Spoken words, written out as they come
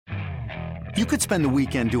You could spend the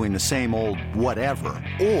weekend doing the same old whatever,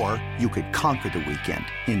 or you could conquer the weekend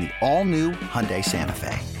in the all-new Hyundai Santa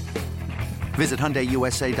Fe. Visit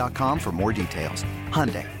HyundaiUSA.com for more details.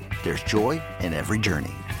 Hyundai, there's joy in every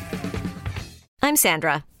journey. I'm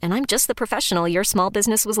Sandra, and I'm just the professional your small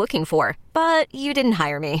business was looking for. But you didn't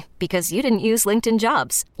hire me because you didn't use LinkedIn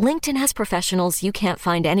Jobs. LinkedIn has professionals you can't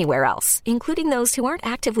find anywhere else, including those who aren't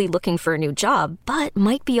actively looking for a new job, but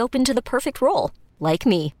might be open to the perfect role, like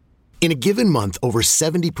me. In a given month, over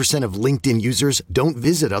 70% of LinkedIn users don't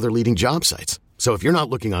visit other leading job sites. So if you're not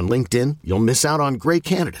looking on LinkedIn, you'll miss out on great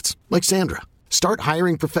candidates like Sandra. Start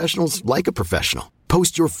hiring professionals like a professional.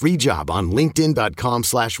 Post your free job on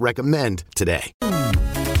linkedin.com/recommend today. Chance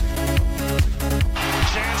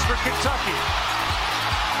for Kentucky.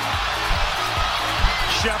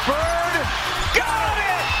 Shepard got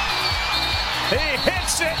it! He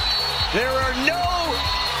hits it! There are no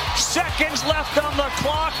seconds left on the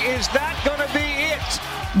clock. Is that going to be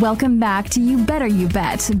it? Welcome back to You Better You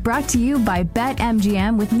Bet, brought to you by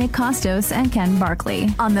BetMGM with Nick Costos and Ken Barkley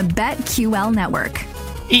on the BetQL network.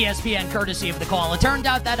 ESPN courtesy of the call. It turned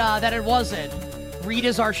out that it wasn't. Reed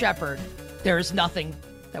is our shepherd. There is nothing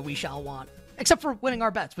that we shall want. Except for winning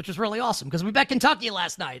our bets, which was really awesome because we bet Kentucky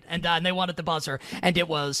last night and they won at the buzzer, and it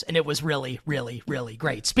was really, really, really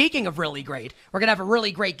great. Speaking of really great, we're gonna have a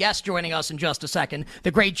really great guest joining us in just a second.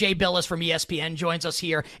 The great Jay Bilas from ESPN joins us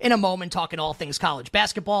here in a moment, talking all things college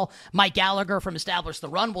basketball. Mike Gallagher from Establish the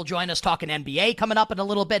Run will join us talking NBA coming up in a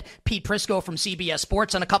little bit. Pete Prisco from CBS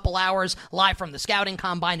Sports in a couple hours, live from the Scouting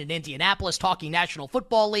Combine in Indianapolis, talking National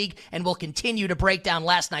Football League, and we'll continue to break down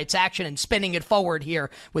last night's action and spinning it forward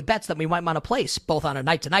here with bets that we might want to place, both on a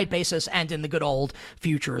night-to-night basis and in the good old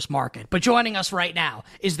futures market. But joining us right now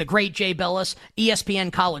is the great Jay Bilas,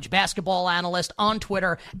 ESPN college basketball analyst on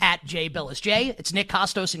Twitter at Jay Bilas. Jay, it's Nick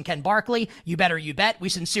Costos and Ken Barkley. You better you bet. We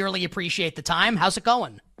sincerely appreciate the time. How's it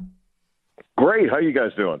going? Great. How you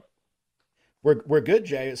guys doing? We're good,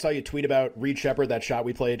 Jay. I saw you tweet about Reed Sheppard, that shot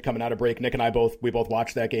we played coming out of break. Nick and I both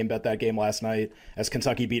watched that game, bet that game last night as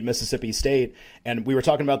Kentucky beat Mississippi State. And we were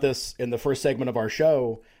talking about this in the first segment of our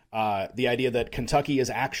show. The idea that Kentucky is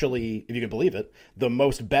actually, if you can believe it, the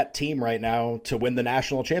most bet team right now to win the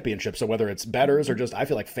national championship. So whether it's bettors or just, I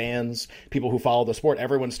feel like fans, people who follow the sport,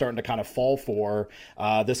 everyone's starting to kind of fall for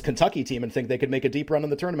this Kentucky team and think they could make a deep run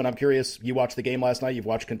in the tournament. I'm curious, you watched the game last night. You've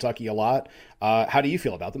watched Kentucky a lot. How do you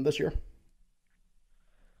feel about them this year?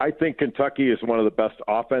 I think Kentucky is one of the best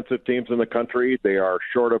offensive teams in the country. They are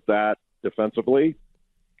short of that defensively.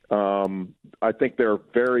 I think they're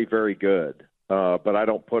very, very good. But I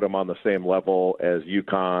don't put them on the same level as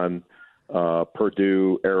UConn,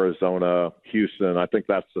 Purdue, Arizona, Houston. I think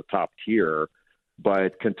that's the top tier.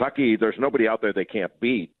 But Kentucky, there's nobody out there they can't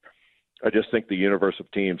beat. I just think the universe of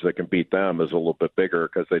teams that can beat them is a little bit bigger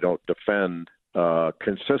because they don't defend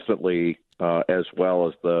consistently as well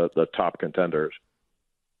as the top contenders.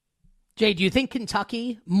 Jay, do you think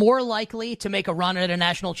Kentucky more likely to make a run at a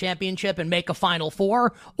national championship and make a Final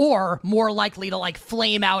Four, or more likely to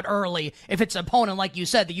flame out early if its opponent, like you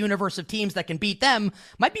said, the universe of teams that can beat them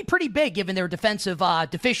might be pretty big given their defensive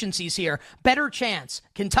deficiencies here? Better chance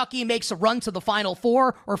Kentucky makes a run to the Final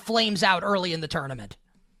Four or flames out early in the tournament?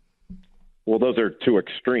 Well, those are two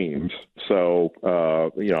extremes. So,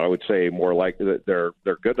 I would say more likely that they're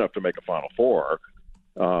good enough to make a Final Four.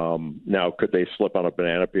 Now, could they slip on a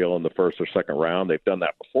banana peel in the first or second round? They've done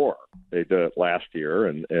that before. They did it last year,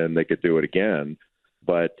 and they could do it again.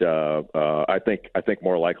 But I think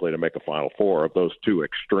more likely to make a Final Four of those two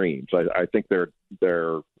extremes. I think their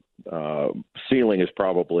ceiling is a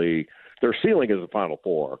Final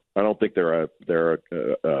Four. I don't think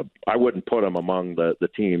I wouldn't put them among the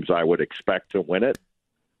teams I would expect to win it.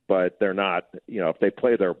 But they're not. If they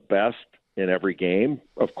play their best in every game,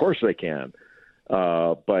 of course they can.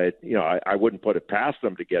 But I wouldn't put it past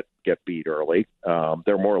them to get beat early.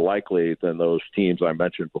 They're more likely than those teams I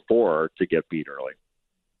mentioned before to get beat early.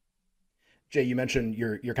 Jay, you mentioned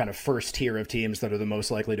your kind of first tier of teams that are the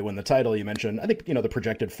most likely to win the title. You mentioned, I think, the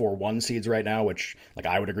projected 4-1 seeds right now, which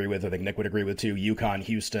I would agree with. I think Nick would agree with too. UConn,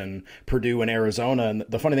 Houston, Purdue, and Arizona. And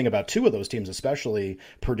the funny thing about two of those teams, especially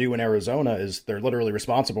Purdue and Arizona, is they're literally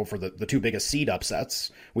responsible for the two biggest seed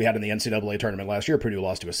upsets we had in the NCAA tournament last year. Purdue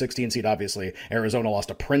lost to a 16 seed, obviously. Arizona lost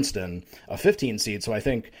to Princeton, a 15 seed. So I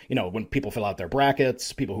think, when people fill out their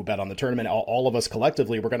brackets, people who bet on the tournament, all of us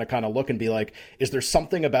collectively, we're going to kind of look and be like, is there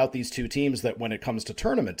something about these two teams that when it comes to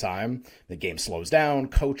tournament time, the game slows down,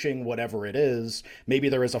 coaching, whatever it is, maybe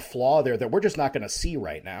there is a flaw there that we're just not going to see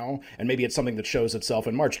right now, and maybe it's something that shows itself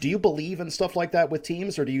in March. Do you believe in stuff like that with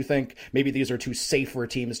teams, or do you think maybe these are two safer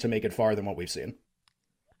teams to make it far than what we've seen?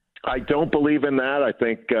 I don't believe in that. I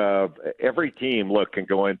think every team, can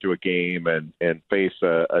go into a game and face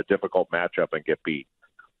a difficult matchup and get beat.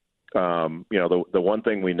 The one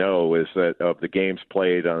thing we know is that of the games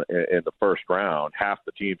played in the first round, half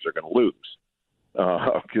the teams are going to lose.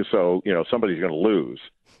 So somebody's going to lose.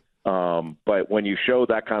 But when you show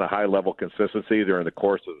that kind of high-level consistency during the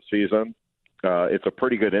course of the season, it's a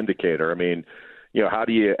pretty good indicator. I mean, how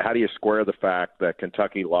do you square the fact that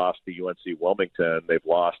Kentucky lost to UNC Wilmington? They've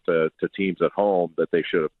lost to teams at home that they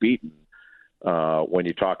should have beaten when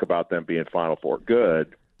you talk about them being Final Four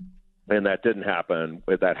good. And that didn't happen.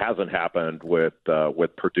 That hasn't happened with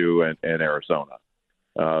Purdue and Arizona.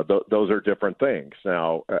 Those are different things.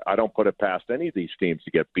 Now, I don't put it past any of these teams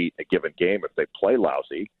to get beat in a given game if they play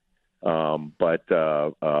lousy. But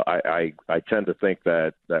I tend to think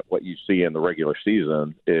that what you see in the regular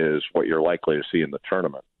season is what you're likely to see in the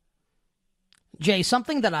tournament. Jay,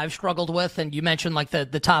 something that I've struggled with, and you mentioned like the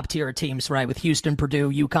top tier teams, right, with Houston, Purdue,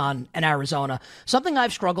 UConn, and Arizona. Something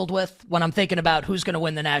I've struggled with when I'm thinking about who's going to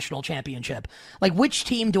win the national championship. Like, which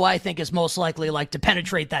team do I think is most likely to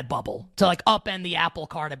penetrate that bubble, to upend the apple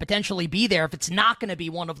cart and potentially be there if it's not going to be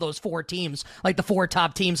one of those four teams, like the four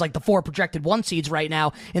top teams, like the four projected one seeds right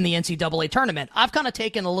now in the NCAA tournament? I've kind of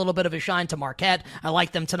taken a little bit of a shine to Marquette. I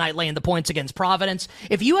like them tonight laying the points against Providence.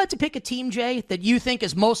 If you had to pick a team, Jay, that you think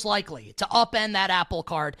is most likely to upend that apple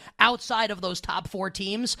cart outside of those top four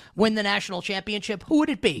teams, win the national championship, who would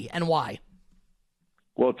it be and why?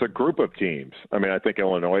 Well, it's a group of teams. I mean, I think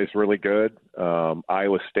Illinois is really good.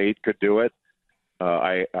 Iowa State could do it.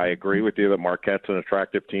 I agree with you that Marquette's an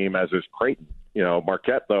attractive team, as is Creighton.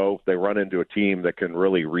 Marquette, though, they run into a team that can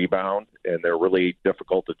really rebound, and they're really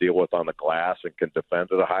difficult to deal with on the glass and can defend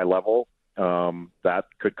at a high level. That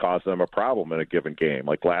could cause them a problem in a given game.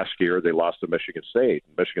 Like last year, they lost to Michigan State.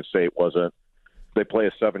 Michigan State wasn't. They play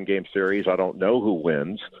a 7-game series. I don't know who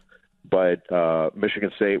wins, but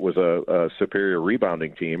Michigan State was a superior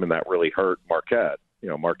rebounding team, and that really hurt Marquette.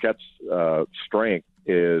 Marquette's strength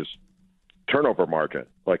is turnover margin.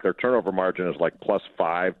 Like their turnover margin is like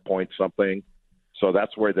 +5 point something. So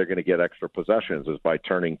that's where they're going to get extra possessions, is by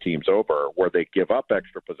turning teams over. Where they give up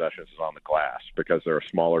extra possessions is on the glass, because they're a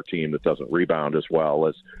smaller team that doesn't rebound as well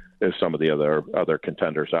as some of the other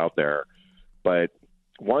contenders out there. But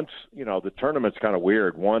once, the tournament's kind of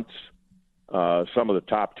weird. Once some of the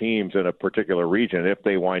top teams in a particular region, if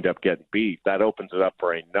they wind up getting beat, that opens it up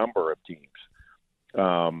for a number of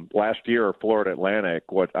teams. Last year, Florida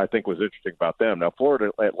Atlantic, what I think was interesting about them, now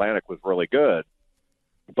Florida Atlantic was really good,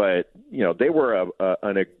 but, they were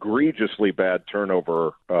an egregiously bad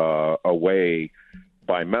turnover away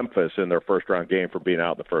by Memphis in their first-round game for being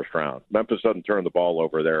out in the first round. Memphis doesn't turn the ball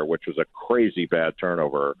over there, which was a crazy bad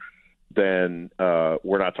turnover. Then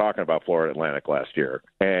we're not talking about Florida Atlantic last year.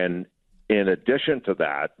 And in addition to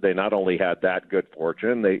that, they not only had that good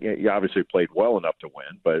fortune, they obviously played well enough to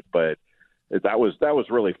win, but that was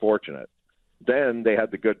really fortunate. Then they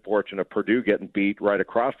had the good fortune of Purdue getting beat right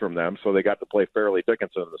across from them, so they got to play Fairleigh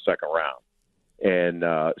Dickinson in the second round. And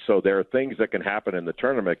so there are things that can happen in the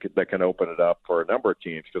tournament that can open it up for a number of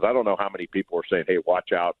teams, because I don't know how many people were saying, hey,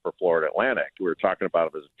 watch out for Florida Atlantic. We were talking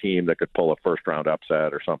about them as a team that could pull a first-round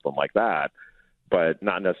upset or something like that, but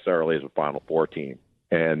not necessarily as a Final Four team.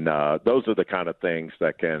 And those are the kind of things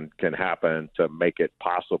that can happen to make it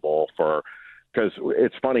possible for – because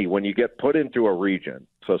it's funny, when you get put into a region,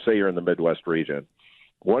 so say you're in the Midwest region,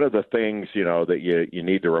 one of the things, that you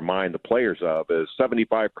need to remind the players of is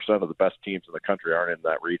 75% of the best teams in the country aren't in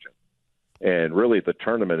that region. And really the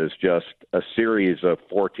tournament is just a series of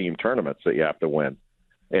 4-team tournaments that you have to win.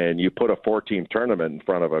 And you put a 4-team tournament in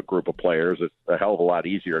front of a group of players, it's a hell of a lot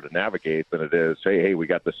easier to navigate than it is, hey, we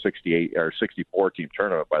got the 68 or 64-team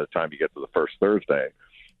tournament by the time you get to the first Thursday.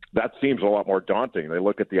 That seems a lot more daunting. They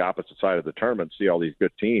look at the opposite side of the tournament, see all these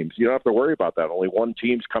good teams. You don't have to worry about that. Only one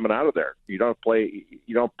team's coming out of there. You don't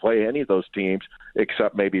play any of those teams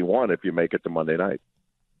except maybe one if you make it to Monday night.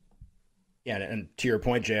 Yeah, and to your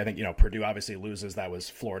point, Jay, I think, Purdue obviously loses. That was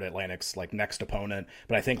Florida Atlantic's next opponent.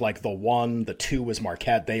 But I think the 2 was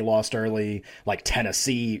Marquette. They lost early.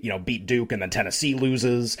 Tennessee, beat Duke, and then Tennessee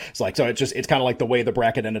loses. So it's kind of like the way the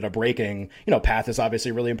bracket ended up breaking. Path is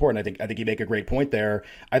obviously really important. I think you make a great point there.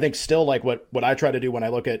 I think still what I try to do when I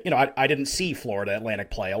look at, I didn't see Florida Atlantic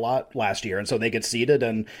play a lot last year, and so they get seeded,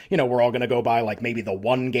 and we're all going to go by maybe the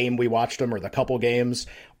one game we watched them or the couple games,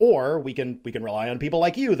 or we can rely on people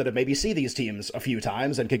like you that have maybe see these these teams a few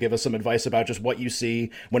times and could give us some advice about just what you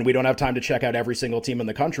see when we don't have time to check out every single team in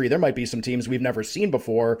the country. There might be some teams we've never seen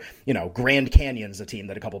before. Grand Canyon's a team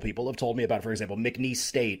that a couple people have told me about, for example, McNeese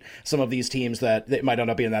State, some of these teams that might end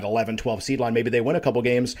up being that 11-12 seed line. Maybe they win a couple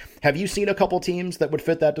games. Have you seen a couple teams that would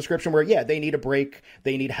fit that description where, they need a break,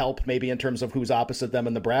 they need help maybe in terms of who's opposite them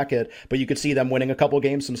in the bracket, but you could see them winning a couple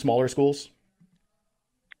games, some smaller schools?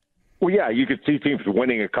 Well, yeah, you could see teams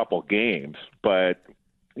winning a couple games, but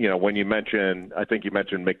when you mention, I think you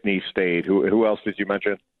mentioned McNeese State. Who else did you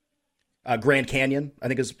mention? Grand Canyon, I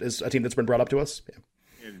think, is a team that's been brought up to us.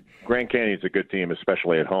 Yeah. Grand Canyon's a good team,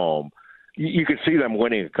 especially at home. You could see them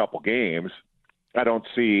winning a couple games. I don't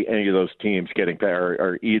see any of those teams getting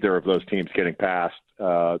or either of those teams getting past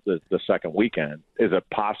the second weekend. Is it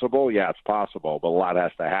possible? Yeah, it's possible, but a lot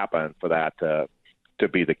has to happen for that to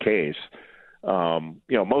be the case.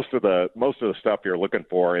 Most of the stuff you're looking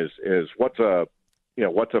for is what's a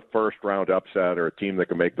first round upset or a team that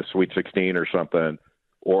can make the Sweet 16 or something,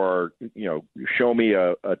 or show me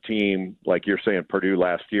a team like you're saying Purdue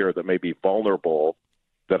last year that may be vulnerable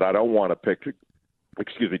that I don't want to pick to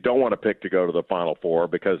go to the Final Four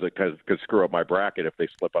because it could screw up my bracket if they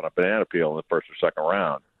slip on a banana peel in the first or second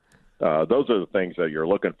round. Those are the things that you're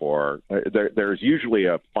looking for. There's usually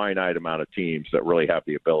a finite amount of teams that really have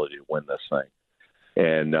the ability to win this thing.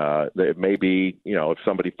 And it may be, if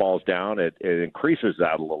somebody falls down, it increases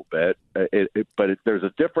that a little bit. But there's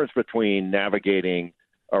a difference between navigating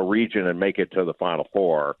a region and make it to the Final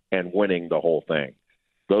Four and winning the whole thing.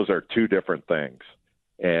 Those are two different things.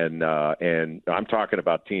 And I'm talking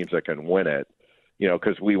about teams that can win it,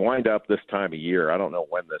 because we wind up this time of year. I don't know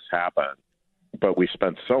when this happened, but we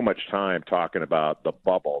spend so much time talking about the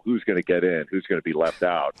bubble, who's going to get in, who's going to be left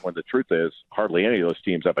out, when the truth is hardly any of those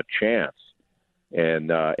teams have a chance.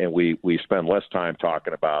 And we spend less time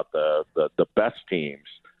talking about the best teams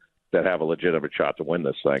that have a legitimate shot to win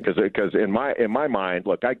this thing. Because in my mind,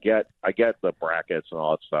 look, I get the brackets and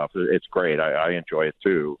all that stuff. It's great. I enjoy it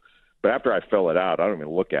too. But after I fill it out, I don't even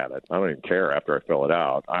look at it. I don't even care after I fill it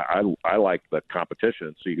out. I like the competition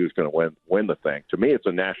and see who's going to win the thing. To me, it's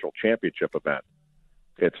a national championship event.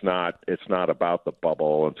 It's not about the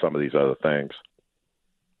bubble and some of these other things.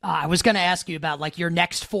 I was going to ask you about your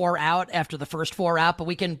next four out after the first four out, but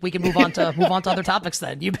we can move on to other topics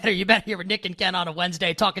then. You better hear with Nick and Ken on a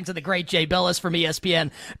Wednesday, talking to the great Jay Bilas from ESPN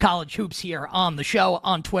College Hoops here on the show,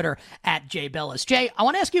 on Twitter at Jay Bilas. Jay, I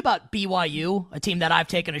want to ask you about BYU, a team that I've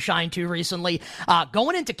taken a shine to recently.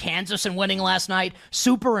 Going into Kansas and winning last night,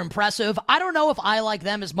 super impressive. I don't know if I like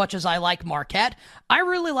them as much as I like Marquette. I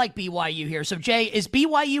really like BYU here. So Jay, is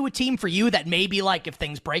BYU a team for you that maybe if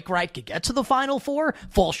things break right could get to the Final Four,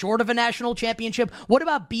 fall short of a national championship? What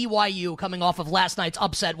about BYU coming off of last night's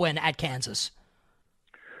upset win at Kansas?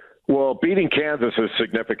 Well, beating Kansas is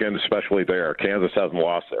significant, especially there. Kansas hasn't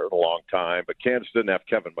lost there in a long time, but Kansas didn't have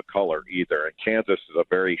Kevin McCullough either, and Kansas is a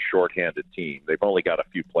very shorthanded team. They've only got a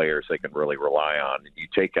few players they can really rely on. You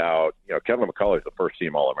take out, Kevin McCullough is the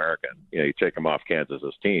first-team All-American. You take him off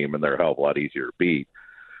Kansas's team, and they're a hell of a lot easier to beat.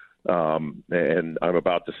 And I'm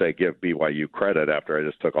about to say give BYU credit after I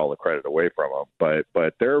just took all the credit away from them,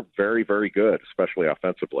 but they're very, very good, especially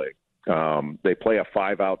offensively. They play a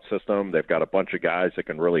 5-out system. They've got a bunch of guys that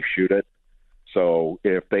can really shoot it. So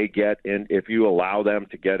if you allow them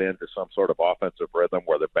to get into some sort of offensive rhythm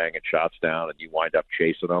where they're banging shots down and you wind up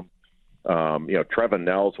chasing them, Trevin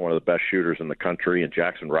Nell's one of the best shooters in the country, and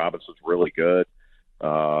Jackson Robinson's really good.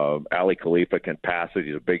 Ali Khalifa can pass it.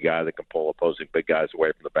 He's a big guy that can pull opposing big guys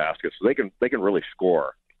away from the basket. So they can really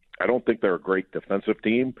score. I don't think they're a great defensive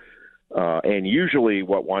team. And usually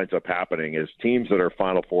what winds up happening is teams that are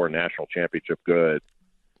Final Four national championship good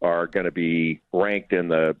are going to be ranked in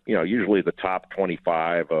the, usually the top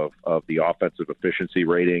 25 of the offensive efficiency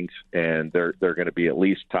ratings. And they're going to be at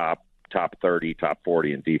least top 30, top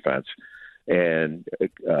 40 in defense. And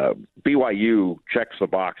BYU checks the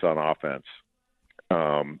box on offense.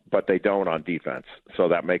 But they don't on defense. So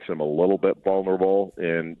that makes them a little bit vulnerable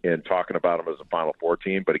in talking about them as a Final Four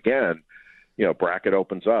team. But again, bracket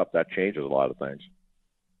opens up. That changes a lot of things.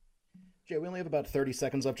 Jay, we only have about 30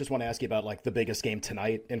 seconds left. Just want to ask you about the biggest game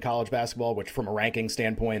tonight in college basketball, which from a ranking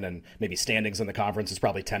standpoint and maybe standings in the conference is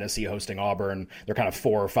probably Tennessee hosting Auburn. They're kind of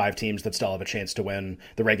 4 or 5 teams that still have a chance to win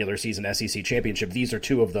the regular season SEC championship. These are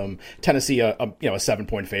 2 of them. Tennessee, a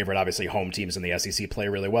 7-point favorite. Obviously, home teams in the SEC play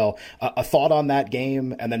really well. A thought on that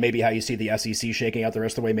game, and then maybe how you see the SEC shaking out the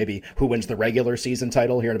rest of the way. Maybe who wins the regular season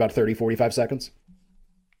title here in about 30, 45 seconds.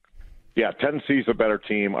 Yeah, Tennessee's a better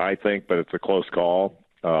team, I think, but it's a close call.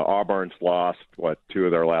 Auburn's lost 2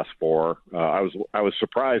 of their last 4. I was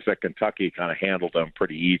surprised that Kentucky kind of handled them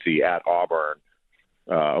pretty easy at Auburn.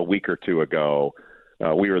 a week or two ago.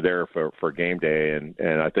 We were there for game day,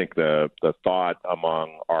 and I think the thought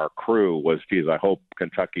among our crew was, geez, I hope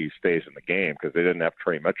Kentucky stays in the game, because they didn't have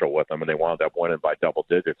Trey Mitchell with them, and they wound up winning by double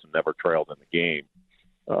digits and never trailed in the game.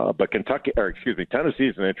 But Tennessee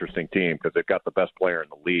is an interesting team because they've got the best player in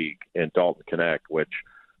the league in Dalton Knecht, which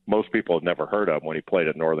most people have never heard of when he played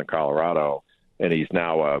at Northern Colorado, and he's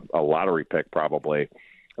now a lottery pick probably.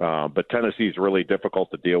 But Tennessee's really difficult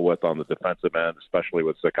to deal with on the defensive end, especially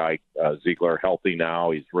with Zakai Ziegler healthy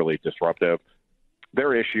now. He's really disruptive.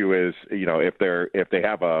 Their issue is, if they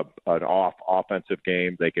have an off offensive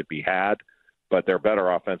game, they could be had, but they're better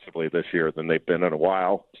offensively this year than they've been in a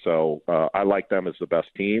while. So I like them as the best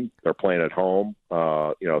team. They're playing at home,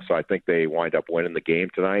 so I think they wind up winning the game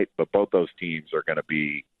tonight. But both those teams are going to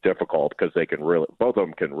be difficult because both of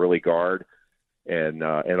them can really guard. And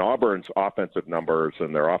Auburn's offensive numbers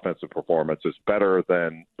and their offensive performance is better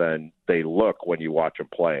than they look when you watch them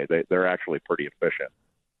play. They're actually pretty efficient.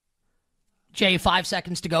 Jay, 5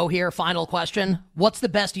 seconds to go here. Final question. What's the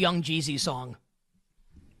best Young Jeezy song?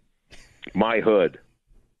 My Hood.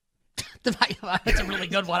 That's a really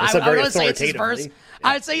good one. I would say it's his verse.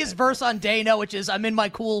 I would say his verse on Dana, which is, I'm in my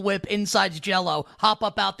cool whip, inside's Jello. Hop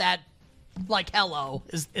up out that like hello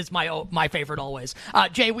is my favorite always.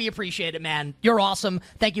 Jay, we appreciate it, man. You're awesome.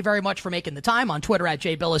 Thank you very much for making the time. On Twitter at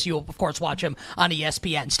Jay Bilas. You will, of course, watch him on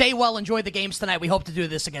ESPN. Stay well. Enjoy the games tonight. We hope to do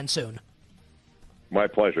this again soon. My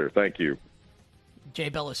pleasure. Thank you. Jay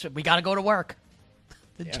Bilas, we got to go to work.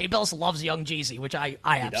 Jay Bilas loves Young Jeezy, which I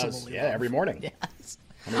absolutely love. Every morning. Yes.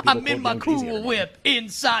 I'm in my cool whip,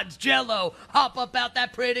 inside's Jello. Hop up out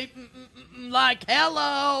that pretty like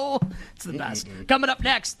hello. It's the best. Coming up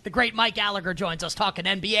next, the great Mike Gallagher joins us talking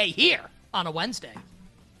NBA here on a Wednesday.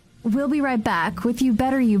 We'll be right back with You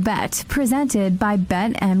Better You Bet, presented by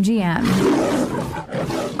BetMGM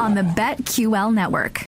on the BetQL network.